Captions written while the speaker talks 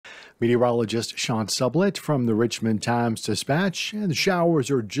Meteorologist Sean Sublette from the Richmond Times-Dispatch, and the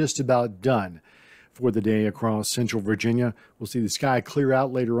showers are just about done for the day across central Virginia. We'll see the sky clear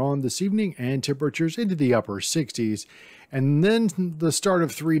out later on this evening and temperatures into the upper 60s. And then the start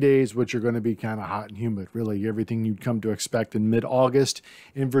of 3 days, which are going to be kind of hot and humid. Really everything you'd come to expect in mid-August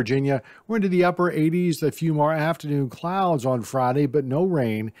in Virginia. We're into the upper 80s, a few more afternoon clouds on Friday, but no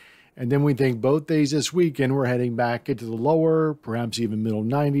rain. And then we think both days this weekend, we're heading back into the lower, perhaps even middle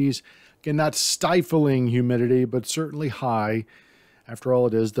 90s. Again, not stifling humidity, but certainly high. After all,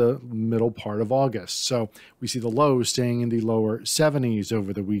 it is the middle part of August. So we see the lows staying in the lower 70s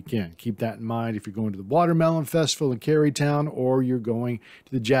over the weekend. Keep that in mind if you're going to the Watermelon Festival in Carytown or you're going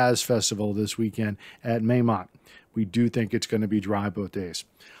to the Jazz Festival this weekend at Maymont. We do think it's going to be dry both days.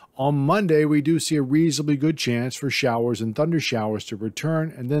 On Monday, we do see a reasonably good chance for showers and thunder showers to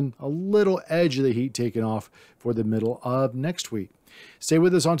return, and then a little edge of the heat taken off for the middle of next week. Stay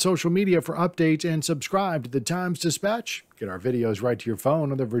with us on social media for updates and subscribe to the Times-Dispatch. Get our videos right to your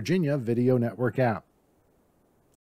phone on the Virginia Video Network app.